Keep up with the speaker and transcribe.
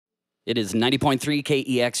It is 90.3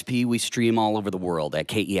 KEXP. We stream all over the world at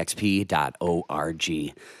KEXP.org.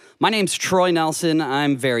 My name's Troy Nelson.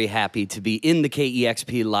 I'm very happy to be in the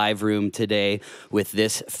KEXP live room today with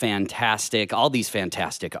all these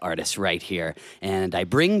fantastic artists right here. And I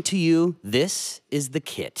bring to you, This is the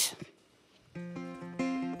Kit.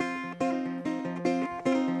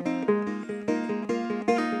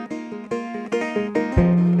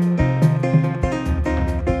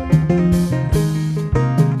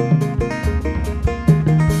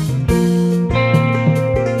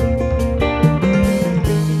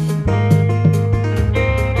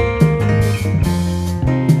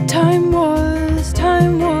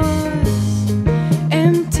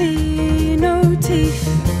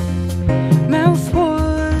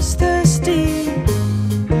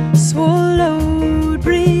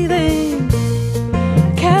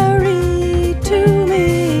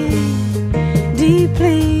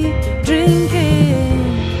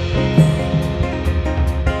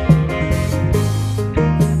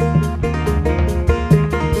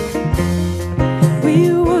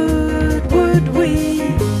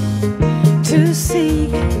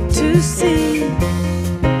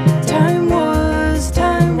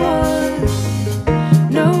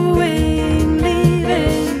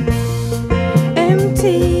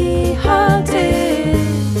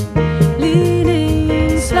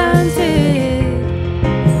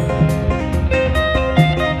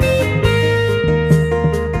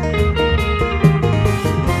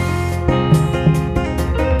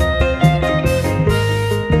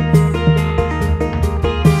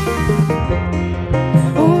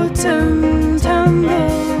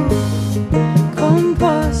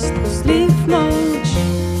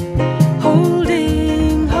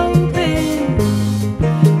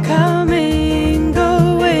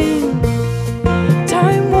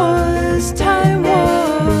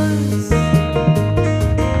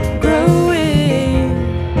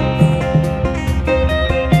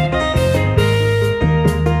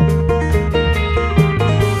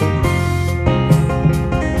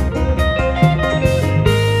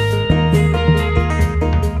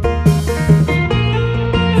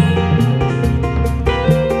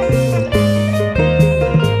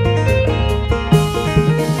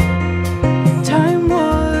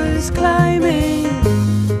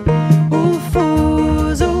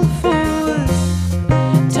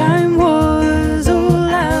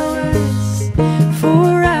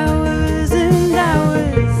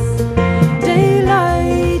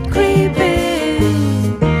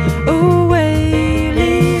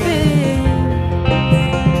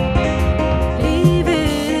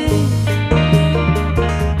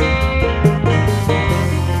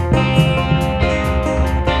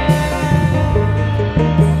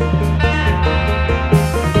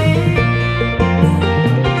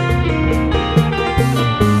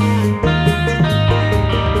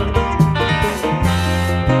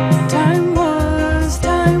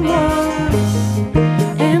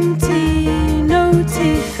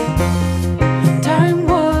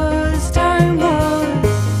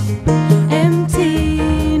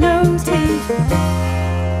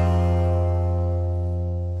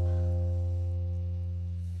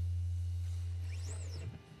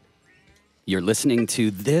 You're listening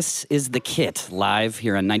to This is the Kit, live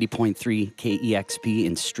here on 90.3 KEXP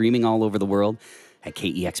and streaming all over the world at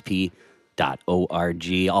KEXP.org.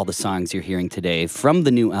 All the songs you're hearing today from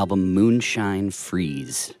the new album Moonshine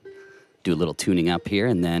Freeze. Do a little tuning up here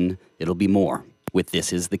and then it'll be more with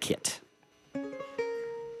This is the Kit.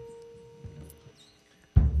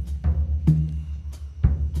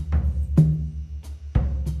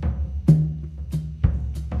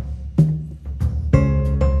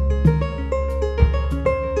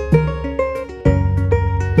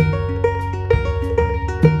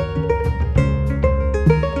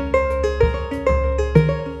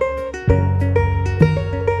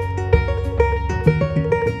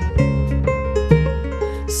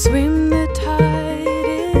 Swim, the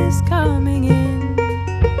tide is coming in.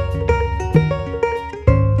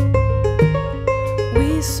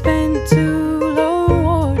 We spent too long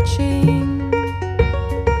watching.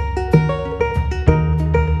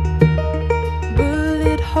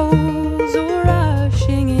 Bullet holes are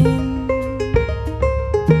rushing in.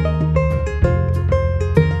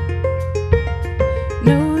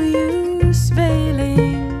 No use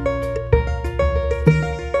bailing.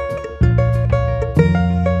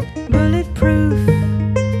 Bulletproof,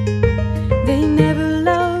 they never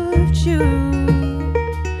loved you.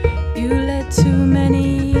 You let too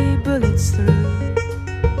many bullets through.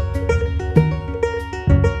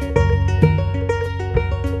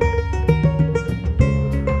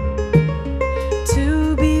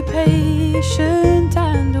 To be patient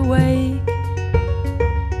and wait.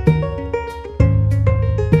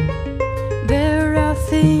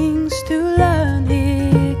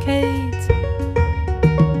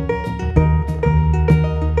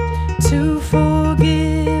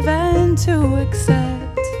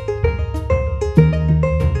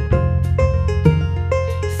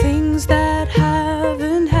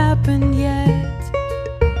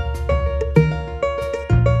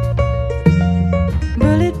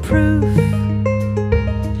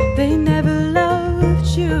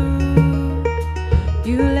 you.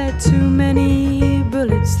 You let too many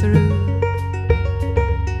bullets through.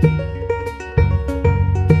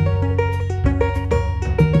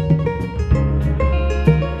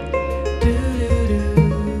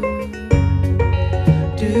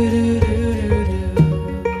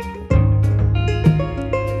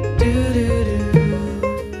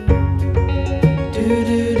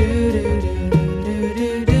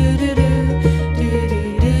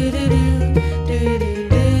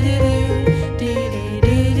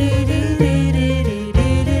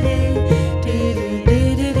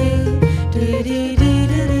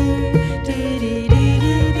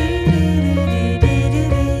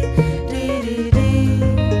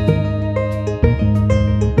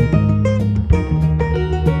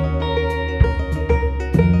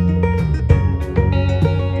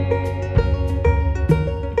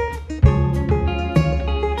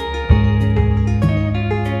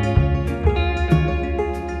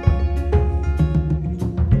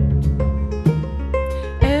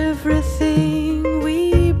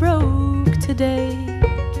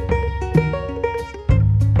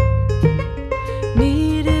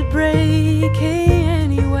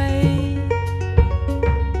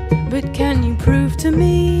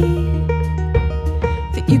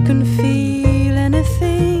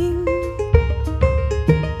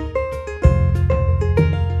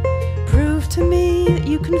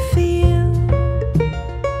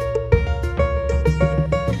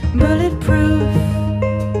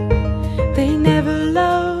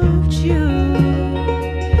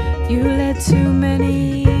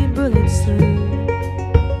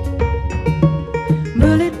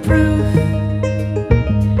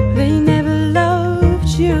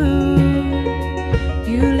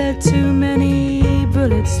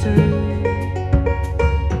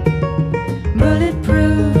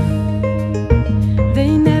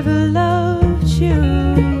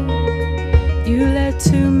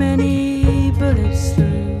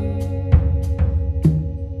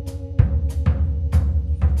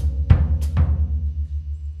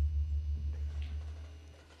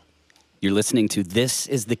 You're listening to This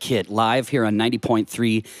is the Kit, live here on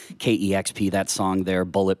 90.3 KEXP. That song there,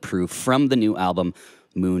 Bulletproof, from the new album,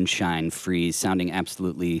 Moonshine Freeze, sounding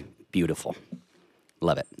absolutely beautiful.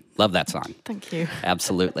 Love it. Love that song. Thank you.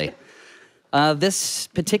 Absolutely. This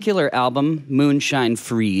particular album, Moonshine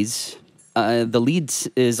Freeze, the lead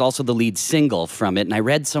is also the lead single from it, and I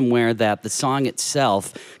read somewhere that the song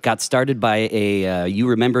itself got started by you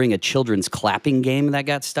remembering a children's clapping game that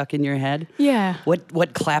got stuck in your head? Yeah.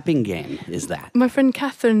 What clapping game is that? My friend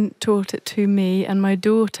Catherine taught it to me and my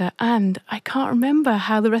daughter, and I can't remember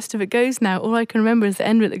how the rest of it goes now. All I can remember is the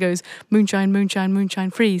end of it that goes, moonshine, moonshine,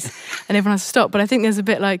 moonshine, freeze, and everyone has to stop. But I think there's a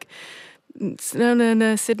bit like,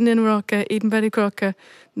 no, sitting in a rocker, eating Betty Crocker.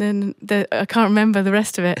 Then I can't remember the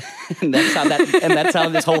rest of it. and that's how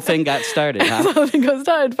this whole thing got started, huh? That's how the thing got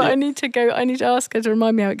started. But yeah. I need to ask her to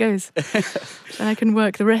remind me how it goes. And I can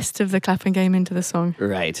work the rest of the clapping game into the song.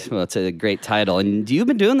 Right. Well, it's a great title. And you've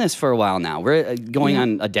been doing this for a while now. We're going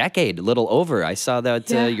on a decade, a little over. I saw that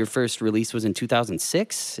your first release was in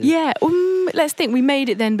 2006. Yeah. Let's think. We made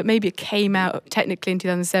it then, but maybe it came out technically in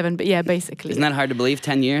 2007. But yeah, basically. Isn't that hard to believe,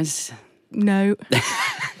 10 years? No.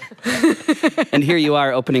 And here you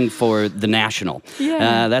are opening for the National.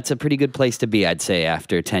 Yeah. That's a pretty good place to be, I'd say,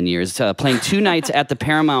 after 10 years. Playing 2 nights at the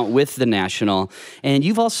Paramount with the National. And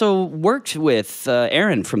you've also worked with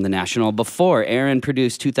Aaron from the National before. Aaron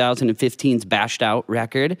produced 2015's Bashed Out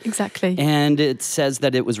record. Exactly. And it says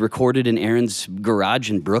that it was recorded in Aaron's garage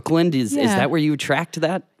in Brooklyn. Is that where you tracked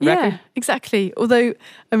that record? Yeah, exactly. Although,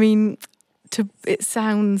 I mean, it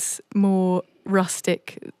sounds more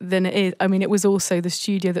rustic than it is. I mean, it was also the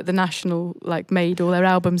studio that the National made all their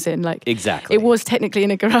albums in. Exactly. It was technically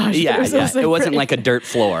in a garage. Yeah, It wasn't like a dirt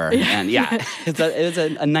floor. And it was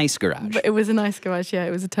a nice garage. But it was a nice garage. Yeah,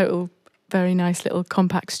 it was a total, very nice little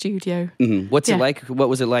compact studio. Mm-hmm. What's it like? What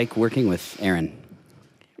was it like working with Aaron?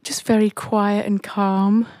 Just very quiet and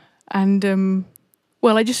calm, and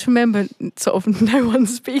I just remember sort of no one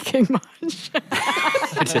speaking much.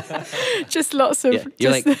 Just lots of... Yeah.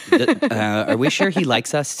 You're are we sure he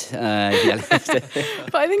likes us? But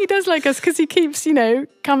I think he does like us because he keeps,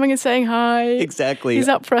 coming and saying hi. Exactly. He's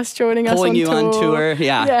up for us joining us on tour. Pulling you on tour.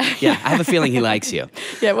 Yeah. I have a feeling he likes you.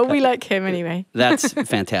 Yeah, well, we like him anyway. That's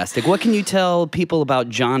fantastic. What can you tell people about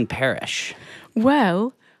John Parrish?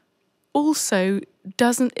 Well, also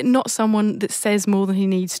not someone that says more than he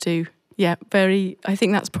needs to. Yeah, I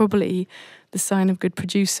think that's probably the sign of good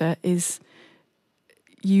producer is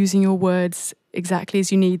using your words exactly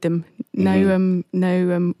as you need them.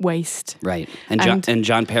 No waste. Right. And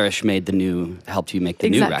John Parrish helped you make the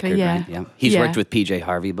new record, yeah. right? Yeah. He's worked with PJ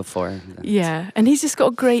Harvey before. Yeah, and he's just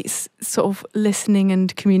got great sort of listening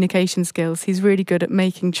and communication skills. He's really good at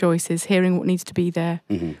making choices, hearing what needs to be there,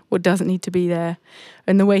 what doesn't need to be there.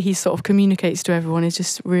 And the way he sort of communicates to everyone is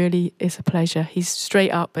just really, it's a pleasure. He's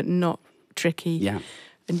straight up but not tricky. Yeah.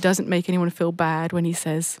 And doesn't make anyone feel bad when he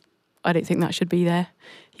says, I don't think that should be there.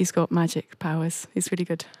 He's got magic powers. He's really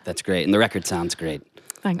good. That's great. And the record sounds great.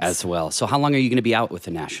 Thanks. As well. So how long are you going to be out with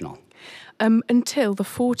the National? Until the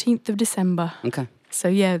 14th of December. Okay. So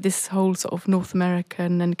yeah, this whole sort of North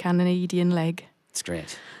American and Canadian leg. It's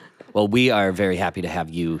great. Well, we are very happy to have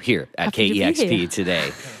you here at KEXP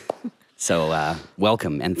today. So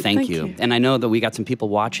welcome and thank you. And I know that we got some people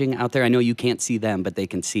watching out there. I know you can't see them, but they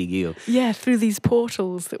can see you. Yeah, through these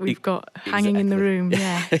portals that we've got hanging in the room.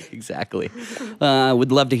 Yeah, exactly.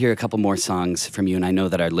 Would love to hear a couple more songs from you, and I know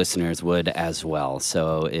that our listeners would as well.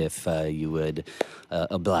 So if you would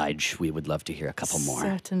oblige, we would love to hear a couple more.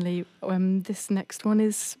 Certainly. This next one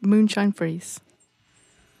is Moonshine Freeze.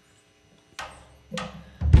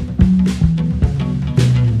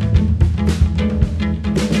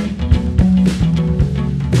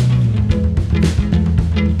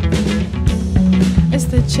 As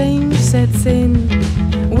the change sets in,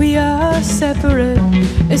 we are separate.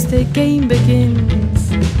 As the game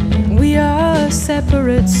begins, we are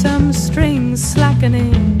separate. Some strings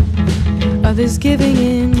slackening, others giving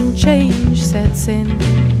in. Change sets in.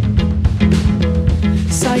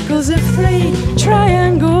 Cycles of three,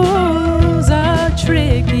 triangles are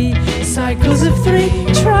tricky. Cycles of three,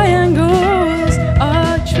 triangles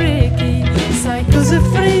are tricky. Cycles of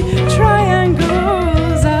three,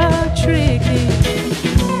 triangles are tricky.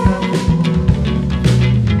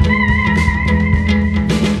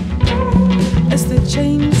 As the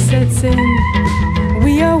change sets in,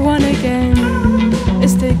 we are one again.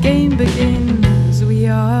 As the game begins, we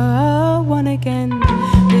are one again.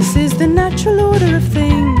 This is the natural order of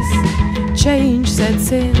things. Change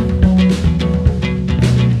sets in.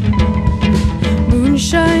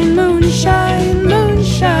 Moonshine, moonshine,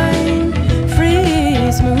 moonshine,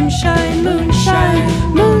 freeze. Moonshine,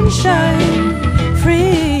 moonshine, moonshine,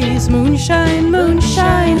 freeze. Moonshine,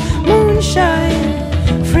 moonshine,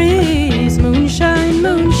 moonshine, freeze. Moonshine,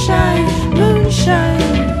 moonshine, moonshine,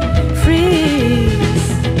 freeze.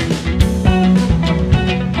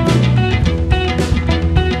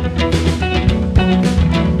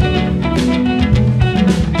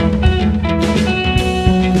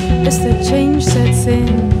 As the change sets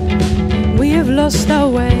in, we have lost our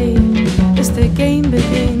way. As the game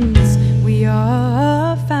begins, we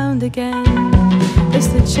are found again. As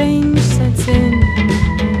the change sets in,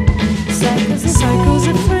 cycles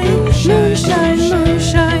of three, moonshine,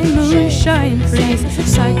 moonshine, moonshine, freeze.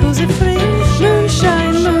 Cycles of three,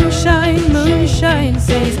 moonshine, moonshine, moonshine,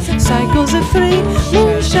 freeze. Cycles of three,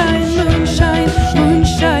 moonshine, moonshine,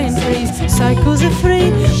 moonshine, freeze. Cycles of three,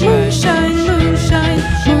 moonshine, moonshine,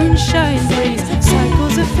 moonshine, freeze.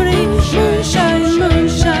 Cycles of three, moonshine,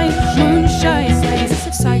 moonshine, moonshine,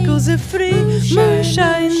 freeze. Cycles of three,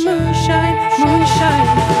 moonshine, moonshine,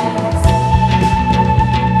 moonshine.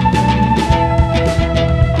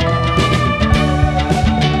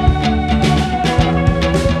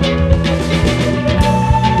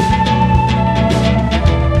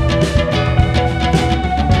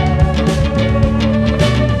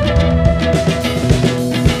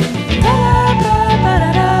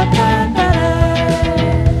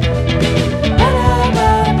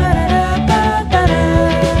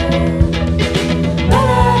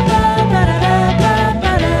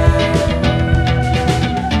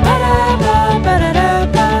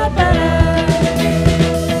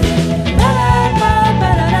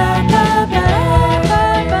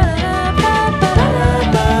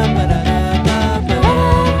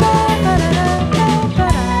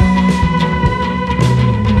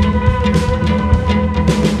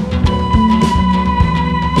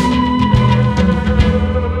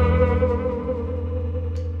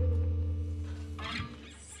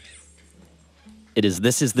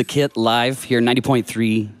 This is The Kit live here,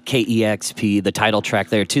 90.3 KEXP, the title track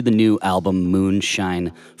there to the new album,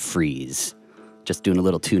 Moonshine Freeze. Just doing a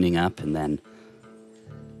little tuning up, and then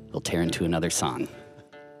we'll tear into another song.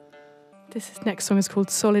 Next song is called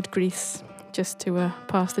Solid Grease, just to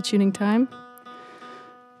pass the tuning time.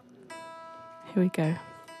 Here we go.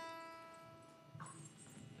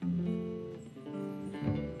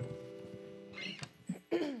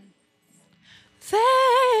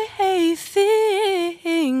 They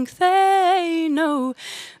think they know,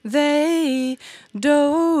 they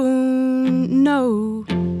don't know.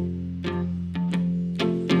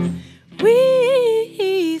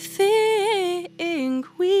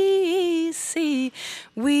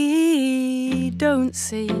 we don't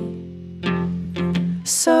see.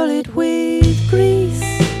 Solid with grease,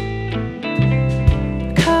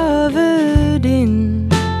 covered in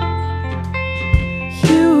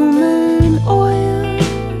human oil,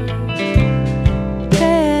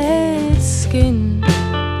 dead skin.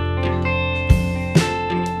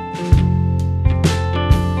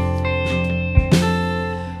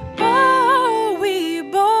 Are we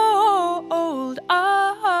bold?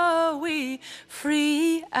 Are we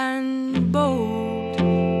free and bold?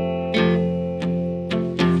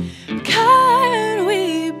 Can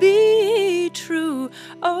we be true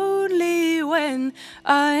only when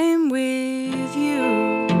I'm with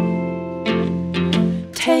you?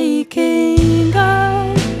 Taking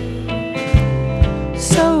up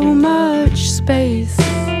so much space,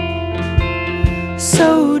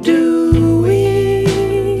 so do we,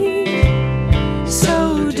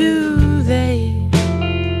 so do they.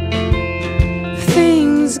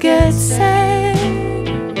 Things get said,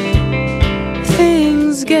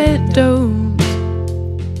 things get don't.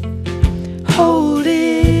 Hold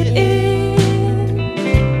it in,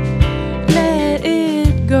 let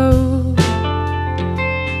it go.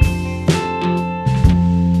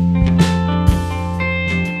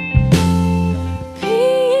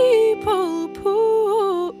 People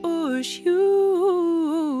push,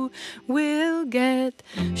 you will get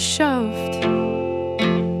shoved.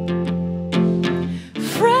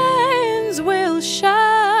 Friends will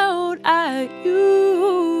shout at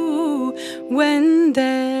you when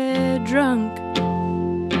they're drunk.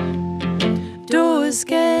 Doors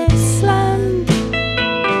get slammed,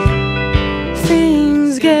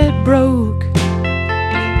 things get broke,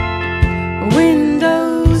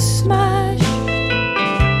 windows smashed,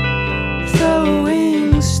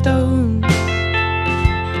 throwing stones.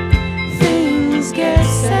 Things get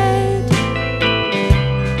said,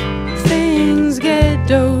 things get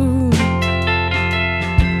don't.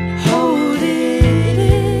 Hold it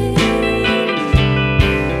in,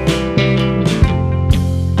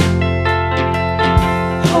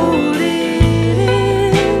 hold it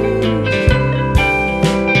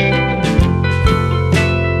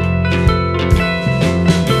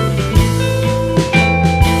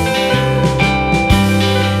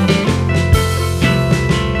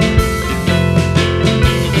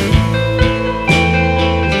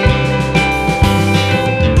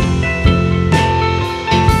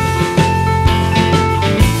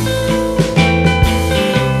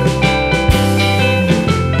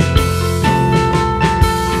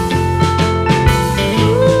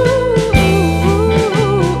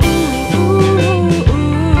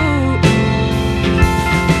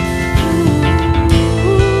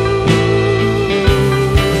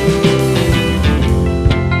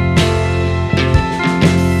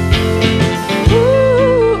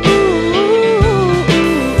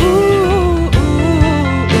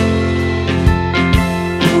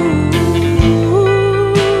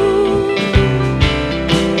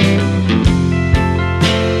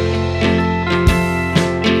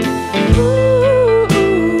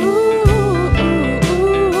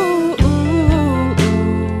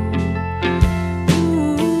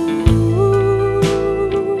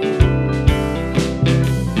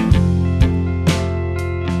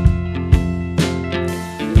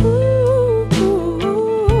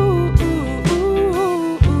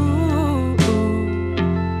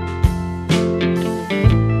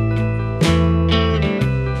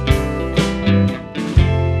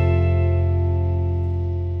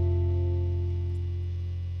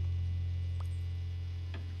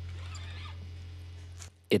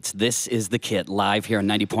It's This Is the Kit, live here on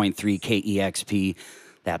 90.3 KEXP.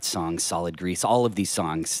 That song, Solid Grease. All of these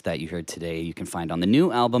songs that you heard today, you can find on the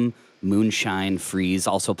new album, Moonshine Freeze.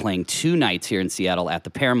 Also playing 2 nights here in Seattle at the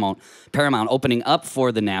Paramount, opening up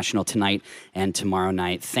for the National tonight and tomorrow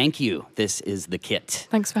night. Thank you. This is the Kit.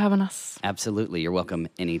 Thanks for having us. Absolutely. You're welcome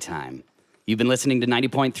anytime. You've been listening to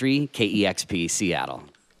 90.3 KEXP Seattle.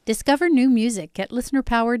 Discover new music at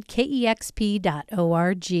listener-powered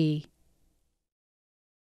KEXP.org.